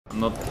I'm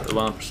not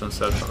 100%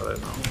 certain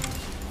right now.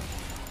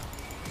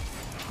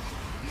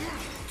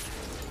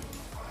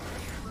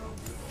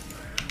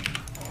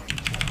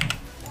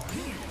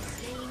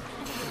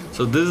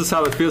 So this is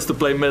how it feels to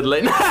play mid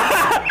lane.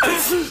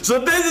 So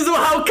this is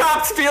how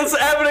Perkz feels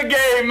every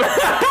game.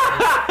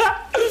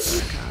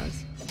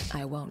 Because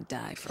I won't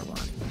die for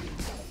one.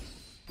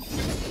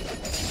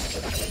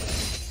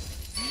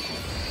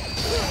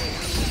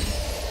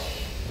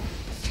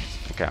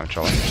 Okay, I'm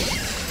trolling.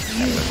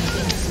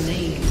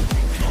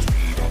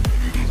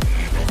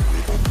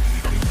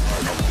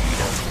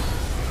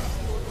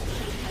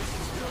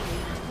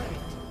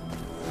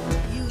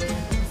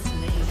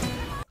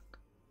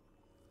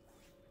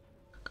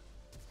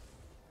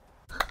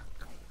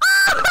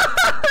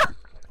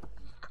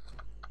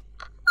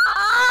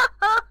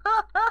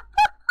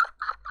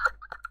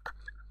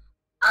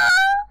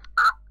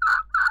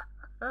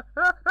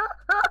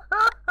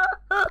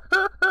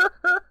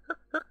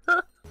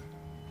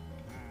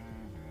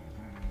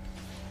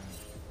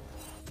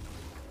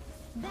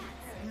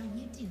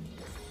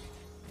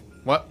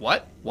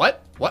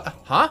 What?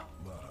 Huh?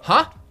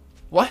 Huh?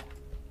 What?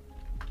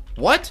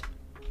 What?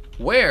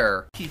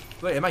 Where?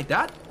 Wait, am I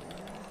dead?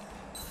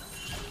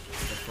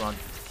 Let's run.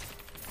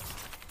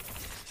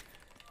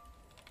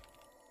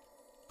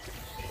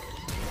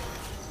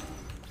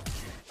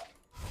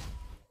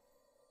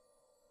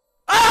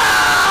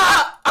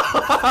 Ah!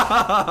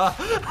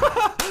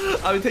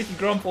 I've been taking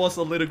ground balls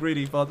a little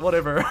greedy, but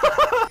whatever.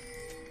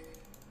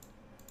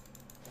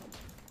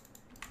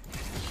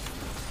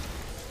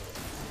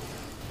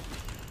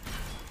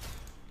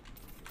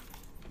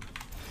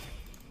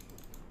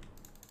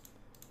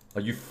 Are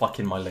you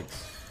fucking my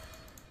legs?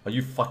 Are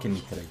you fucking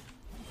me kidding?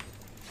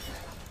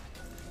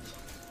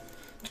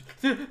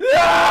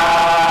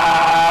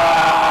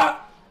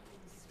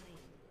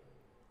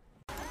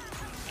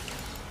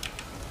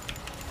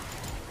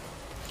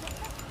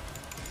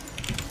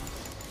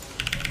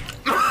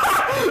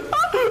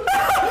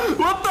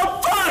 What the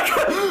fuck?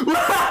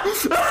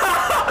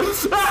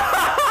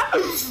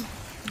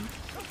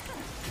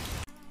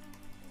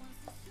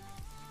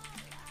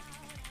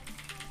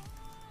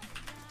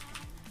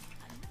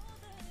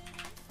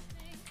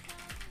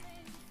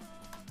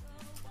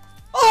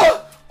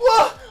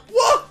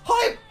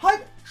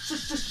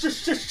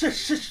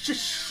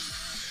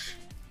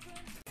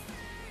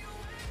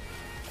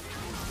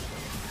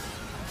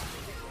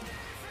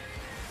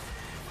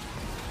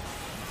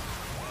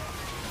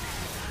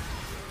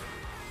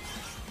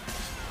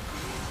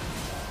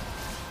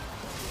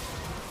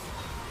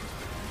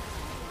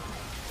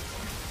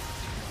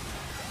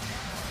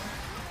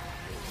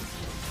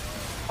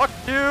 Fuck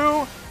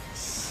you!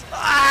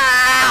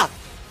 Ah!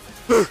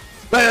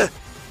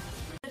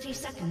 30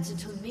 seconds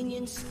until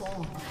minions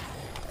spawn.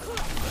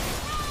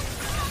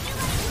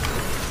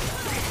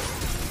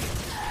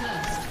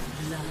 First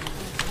blood.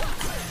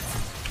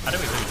 How do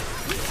we win?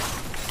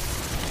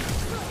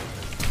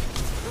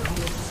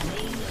 You have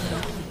slain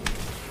alone.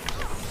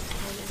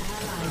 An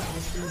ally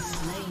has been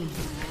slain.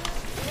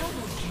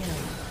 Double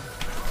kill.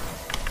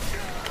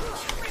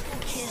 Triple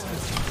kill.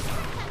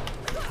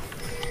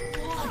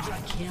 Quadra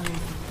kill.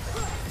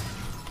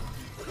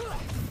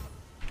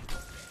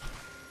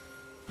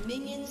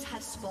 Minions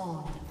have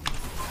spawned.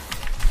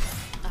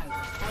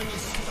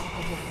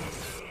 Unstoppable.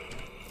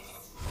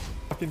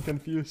 Fucking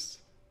confused.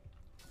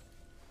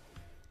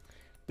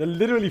 They're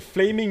literally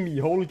flaming me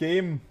whole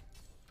game.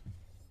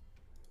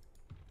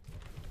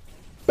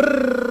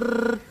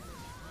 Brrr.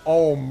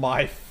 Oh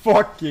my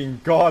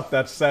fucking god,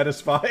 that's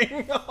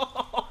satisfying.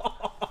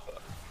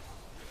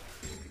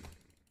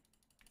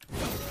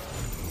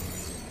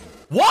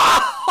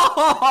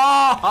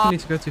 What? You need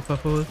to go too far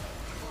forward.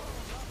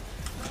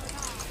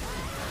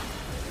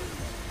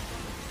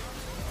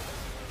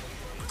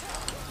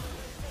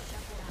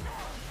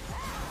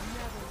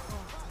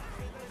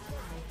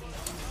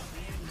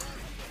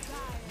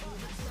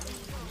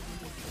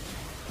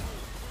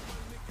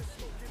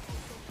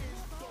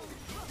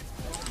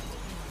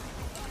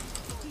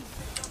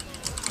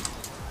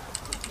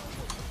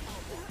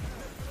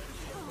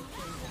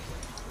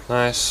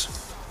 Nice.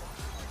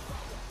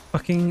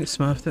 Fucking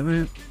smurfed it,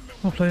 mate.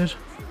 Well played.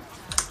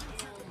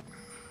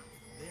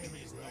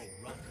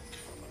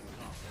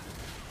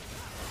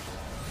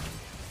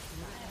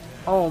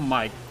 Oh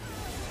my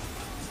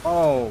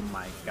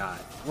god,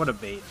 what a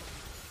bait.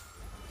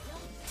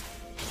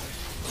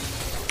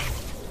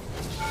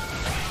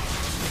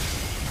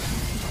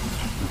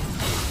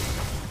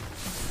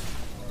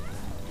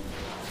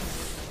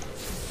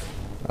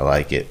 I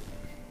like it.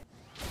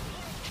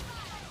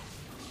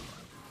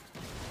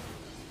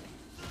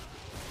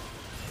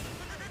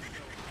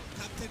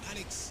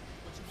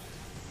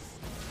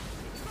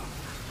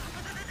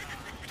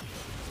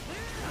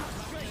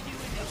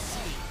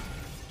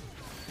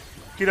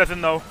 He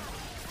doesn't know.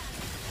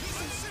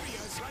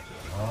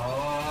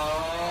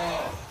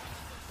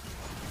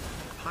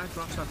 Hi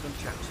Drututt and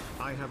chat.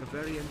 I have a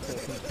very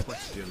important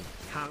question.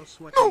 How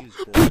sweaty is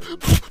ball?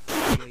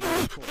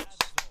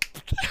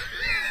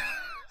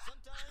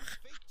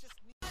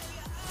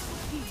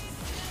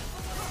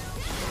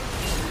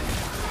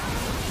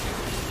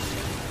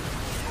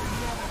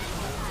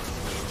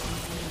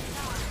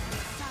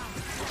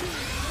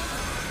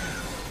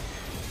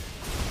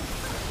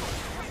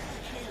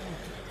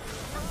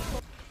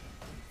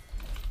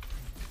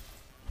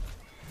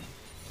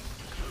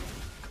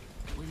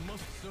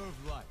 of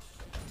life.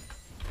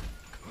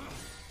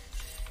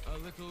 A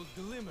little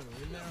glimmer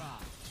in their eyes.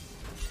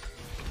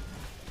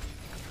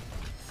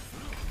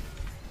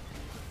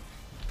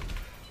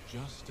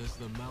 Just as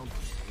the mountain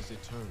is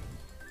eternal,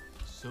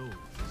 so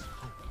is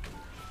hope.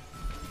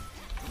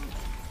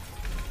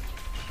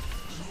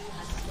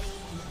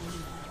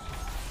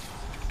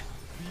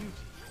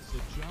 Beauty is a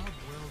job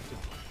well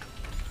done.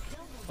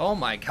 Oh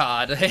my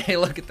god, hey,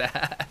 look at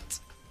that.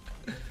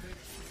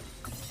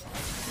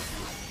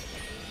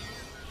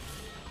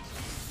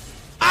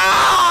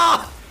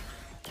 Ah!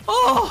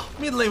 Oh,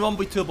 mid lane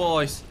 1v2,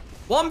 boys.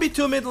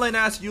 1v2 mid lane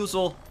as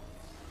usual.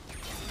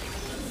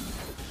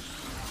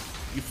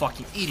 You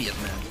fucking idiot,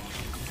 man.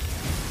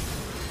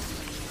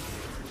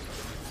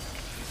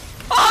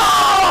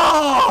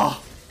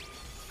 Oh!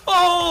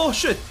 Oh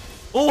shit!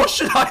 Oh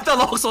shit! I thought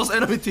Lox was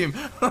enemy team.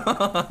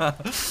 A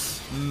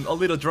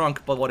little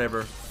drunk, but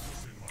whatever.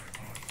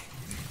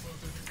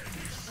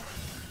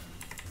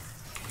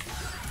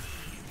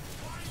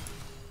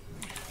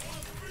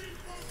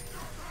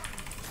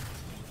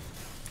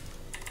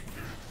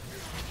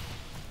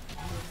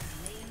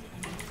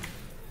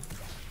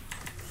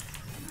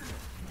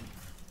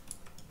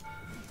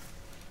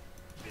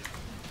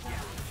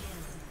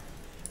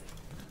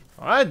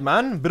 Alright,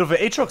 man. Bit of an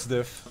Aatrox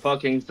diff.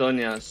 Fucking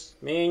Sonya's.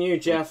 Me and you,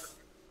 Jeff.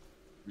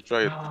 We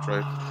try it, we try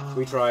it.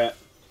 We try it.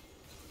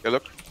 Yeah,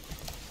 look.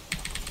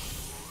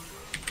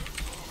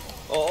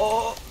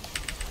 Oh.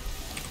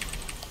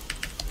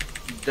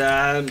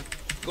 Damn.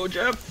 Go,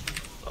 Jeff.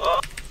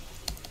 Oh.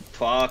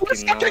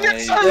 Fucking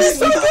nice.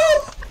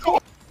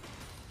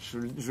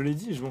 Je l'ai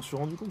dit, je m'en suis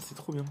rendu compte, c'est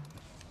trop bien.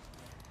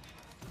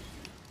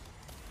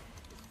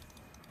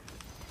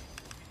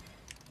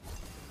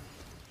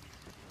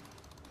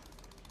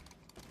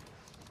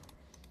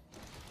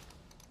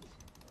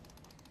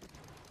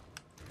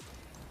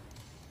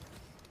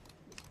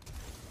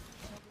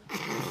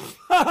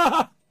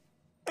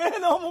 Eh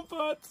non, mon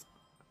pote!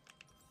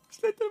 Je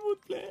l'ai tellement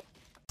te plaît.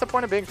 What's the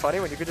point of being funny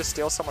when you could just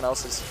steal someone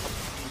else's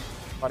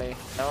money? You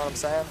know what I'm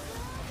saying?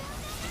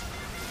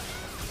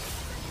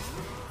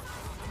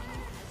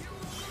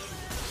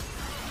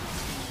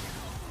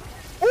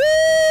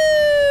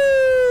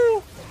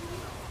 Woo!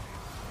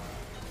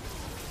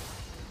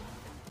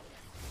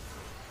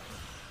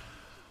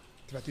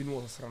 Ti metti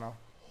nuovo, strano.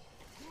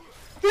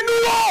 Di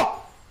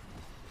nuovo!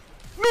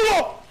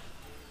 Nuovo!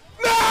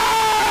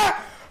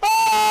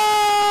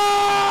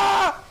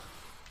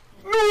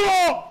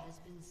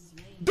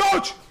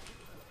 Dodge!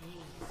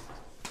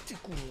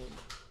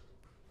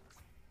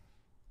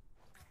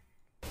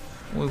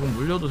 이건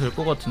물려도 될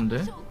것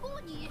같은데.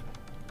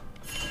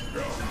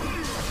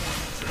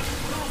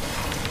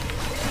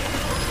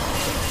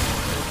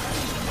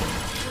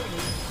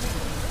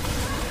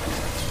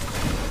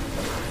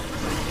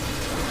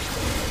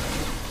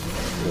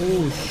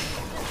 Oh,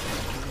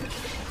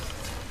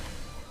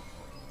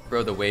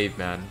 bro, the wave,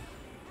 man.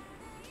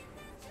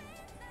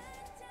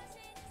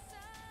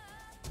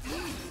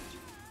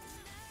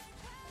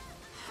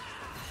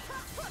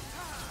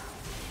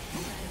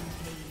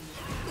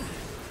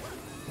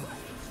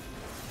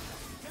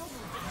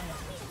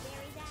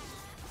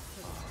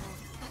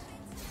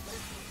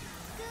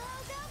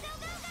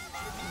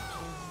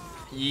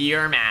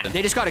 You're mad.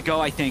 They just gotta go,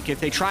 I think. If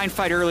they try and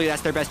fight early,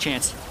 that's their best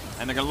chance.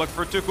 And they're gonna look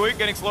for Drututt,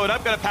 getting slowed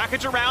up, gonna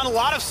package around, a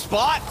lot of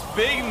spots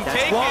being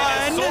taken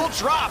as Soul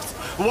drops.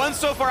 One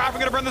so far, after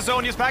gonna burn the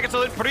zone, he's packaged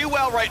it pretty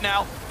well right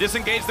now.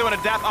 Disengaged though and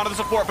adapt onto the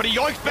support, but he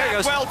yoinks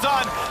back, well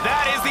done.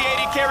 That is the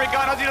 80 carry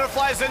gun, how to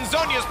fly,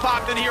 Zonia's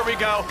popped, and here we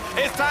go.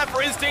 It's time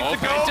for Instinct to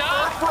go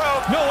for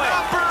broke. No way.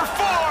 Number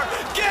 4,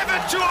 give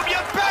it to him,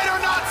 you better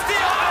not steal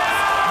this.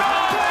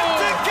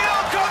 The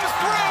kill comes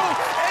through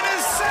in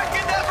his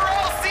second ever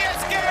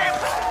LCS game.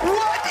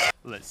 What?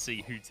 Let's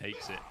see who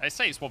takes it. I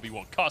say it's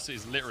 1v1. Karsa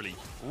is literally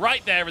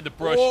right there in the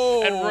brush,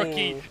 and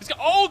Rookie has got.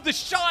 Oh, the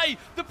shy!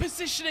 The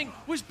positioning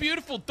was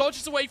beautiful.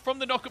 Dodges away from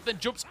the knockup, then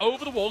jumps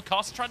over the wall.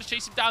 Karsa trying to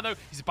chase him down, though.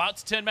 He's about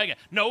to turn Mega.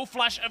 No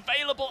flash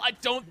available. I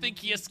don't think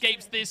he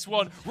escapes this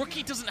one.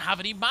 Rookie doesn't have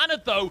any mana,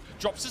 though.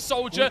 Drops a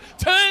soldier,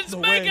 turns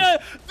Mega.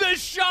 The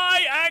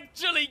shy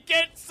actually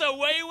gets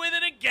away with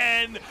it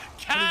again.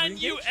 Can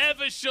you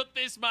ever shut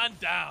this man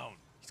down?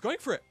 He's going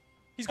for it.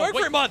 He's going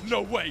for it, man.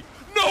 No way.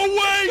 No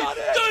way!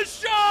 The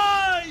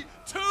shy!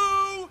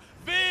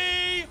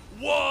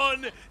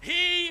 2v1.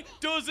 He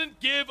doesn't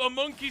give a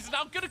monkey's.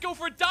 Now gonna go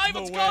for a dive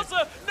on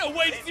Karsa. No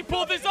way does he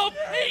pull this off.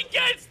 He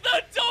gets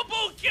the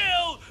double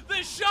kill.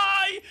 The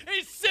shy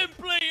is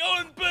simply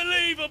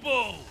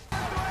unbelievable.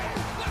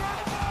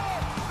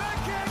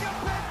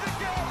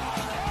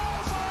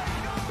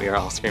 We are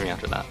all screaming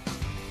after that.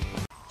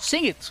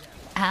 Sing it.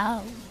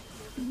 Ow.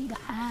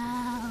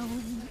 Ow.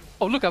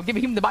 Oh, look, I'm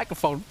giving him the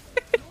microphone.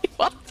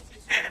 What?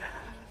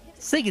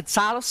 Sing it,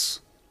 Silas.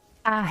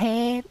 I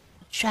had a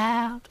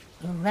child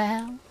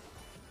around.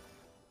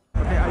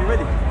 Okay, are you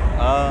ready?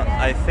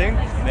 I think,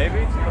 maybe.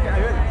 Okay, are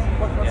you ready?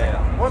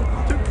 Yeah. 1,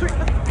 2, 3.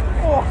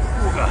 Oh!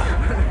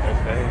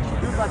 Okay.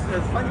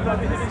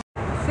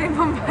 Say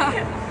Bomba.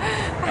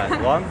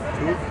 And 1,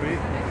 2, 3.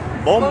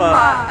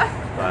 Bomba!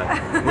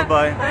 Bye.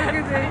 Goodbye. Have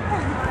a good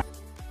day.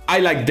 I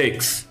like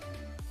dicks.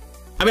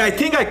 I mean, I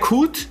think I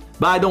could,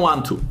 but I don't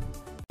want to.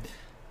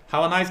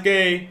 Have a nice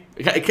day.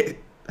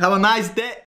 Have a nice day.